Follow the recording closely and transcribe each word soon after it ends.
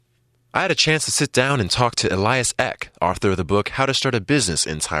I had a chance to sit down and talk to Elias Ek, author of the book How to Start a Business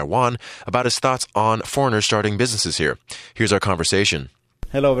in Taiwan, about his thoughts on foreigners starting businesses here. Here's our conversation.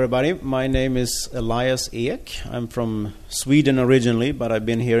 Hello, everybody. My name is Elias Ek. I'm from Sweden originally, but I've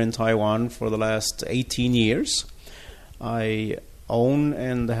been here in Taiwan for the last 18 years. I own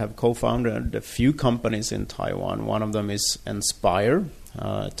and have co-founded a few companies in Taiwan. One of them is Inspire,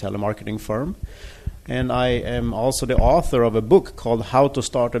 a telemarketing firm. And I am also the author of a book called How to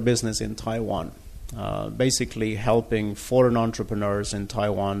Start a Business in Taiwan, basically helping foreign entrepreneurs in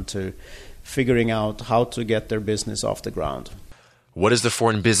Taiwan to figuring out how to get their business off the ground. What is the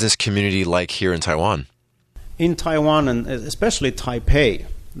foreign business community like here in Taiwan? In Taiwan, and especially Taipei,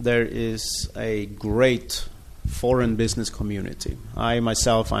 there is a great foreign business community. I'm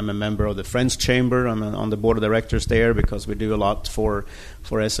a member of the French Chamber. I'm on the board of directors there because we do a lot for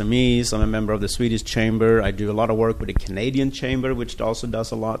SMEs. I'm a member of the Swedish Chamber. I do a lot of work with the Canadian Chamber, which also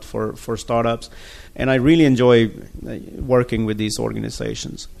does a lot for startups. And I really enjoy working with these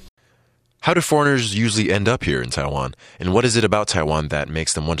organizations. How do foreigners usually end up here in Taiwan? And what is it about Taiwan that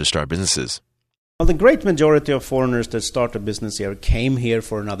makes them want to start businesses? Well, the great majority of foreigners that start a business here came here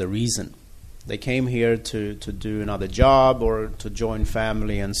for another reason. They came here to do another job or to join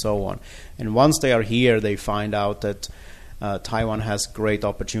family and so on. And once they are here, they find out that Taiwan has great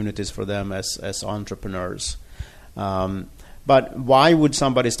opportunities for them as entrepreneurs. But why would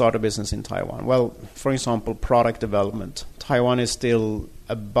somebody start a business in Taiwan? Well, for example, product development. Taiwan is still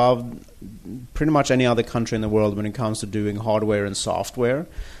above pretty much any other country in the world when it comes to doing hardware and software.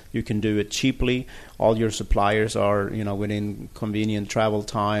 You can do it cheaply. All your suppliers are, within convenient travel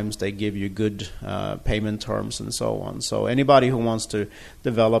times. They give you good payment terms and so on. So anybody who wants to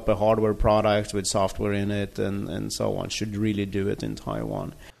develop a hardware product with software in it and so on should really do it in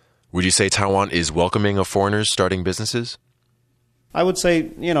Taiwan. Would you say Taiwan is welcoming of foreigners starting businesses? I would say,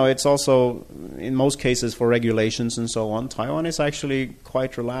 it's also, in most cases for regulations and so on, Taiwan is actually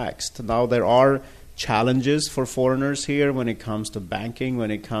quite relaxed. Now there are challenges for foreigners here when it comes to banking,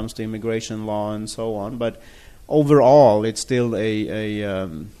 when it comes to immigration law and so on. But overall, it's still a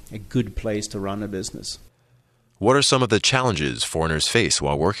good place to run a business. What are some of the challenges foreigners face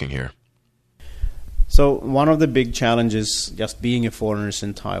while working here? So one of the big challenges just being a foreigner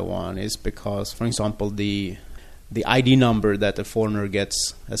in Taiwan is because, for example, the ID number that the foreigner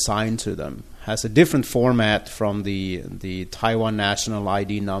gets assigned to them has a different format from the Taiwan national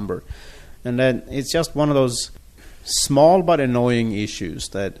ID number. And then it's just one of those small but annoying issues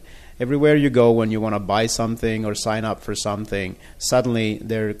that everywhere you go when you want to buy something or sign up for something, suddenly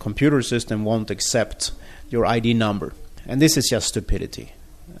their computer system won't accept your ID number. And this is just stupidity.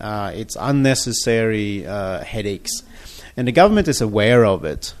 It's unnecessary headaches. And the government is aware of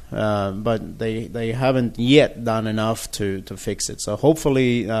it, but they haven't yet done enough to fix it. So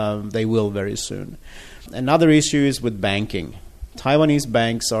hopefully they will very soon. Another issue is with banking. Taiwanese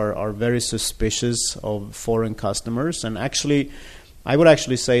banks are very suspicious of foreign customers, and actually, I would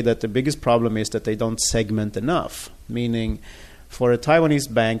actually say that the biggest problem is that they don't segment enough. Meaning, for a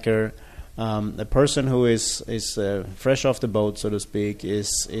Taiwanese banker, a person who is fresh off the boat, so to speak,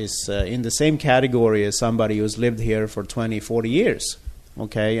 is in the same category as somebody who's lived here for 20, 40 years,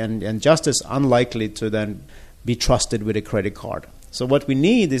 okay, and just as unlikely to then be trusted with a credit card. So what we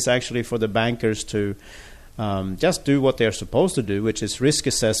need is actually for the bankers to just do what they're supposed to do, which is risk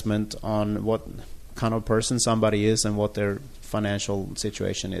assessment on what kind of person somebody is and what their financial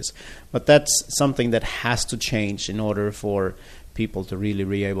situation is. But that's something that has to change in order for people to really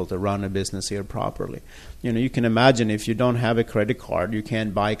be able to run a business here properly. You can imagine if you don't have a credit card, you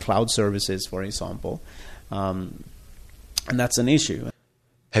can't buy cloud services, for example. And that's an issue.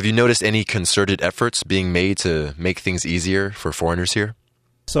 Have you noticed any concerted efforts being made to make things easier for foreigners here?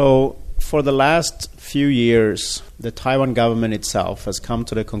 So for the last few years, the Taiwan government itself has come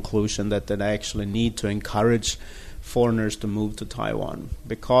to the conclusion that they actually need to encourage foreigners to move to Taiwan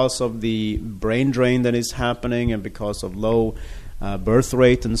because of the brain drain that is happening and because of low birth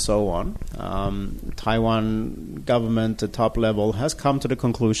rate and so on. Taiwan government at top level has come to the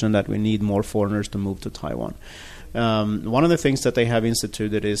conclusion that we need more foreigners to move to Taiwan. One of the things that they have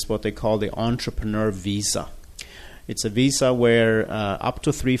instituted is what they call the entrepreneur visa. It's a visa where up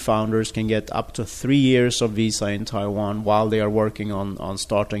to 3 founders can get up to 3 years of visa in Taiwan while they are working on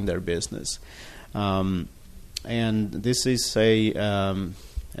starting their business. And this is a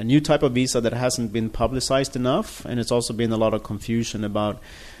new type of visa that hasn't been publicized enough, and it's also been a lot of confusion about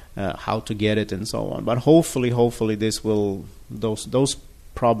how to get it and so on. But hopefully, those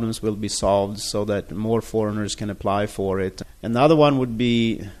problems will be solved so that more foreigners can apply for it. Another one would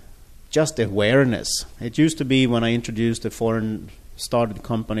be just awareness. It used to be when I introduced the foreign started a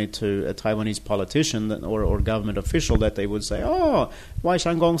company to a Taiwanese politician or government official, that they would say, "Oh,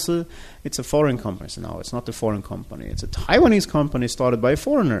 Waishan Gongsi, it's a foreign company." So, no, it's not a foreign company. It's a Taiwanese company started by a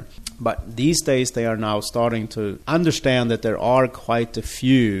foreigner. But these days they are now starting to understand that there are quite a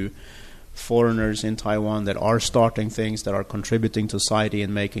few foreigners in Taiwan that are starting things, that are contributing to society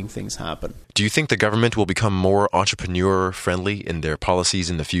and making things happen. Do you think the government will become more entrepreneur-friendly in their policies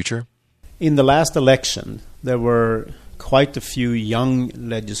in the future? In the last election, there were quite a few young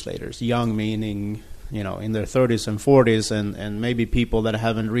legislators, young meaning, in their 30s and 40s, and maybe people that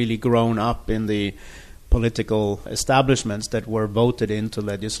haven't really grown up in the political establishments that were voted into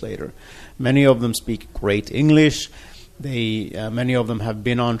legislator. Many of them speak great English. Many of them have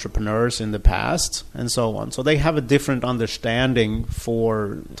been entrepreneurs in the past, and so on. So they have a different understanding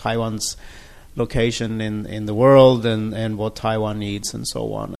for Taiwan's location in the world and what Taiwan needs and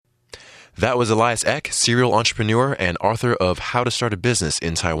so on. That was Elias Ek, serial entrepreneur and author of How to Start a Business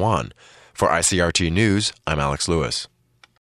in Taiwan. For ICRT News, I'm Alex Lewis.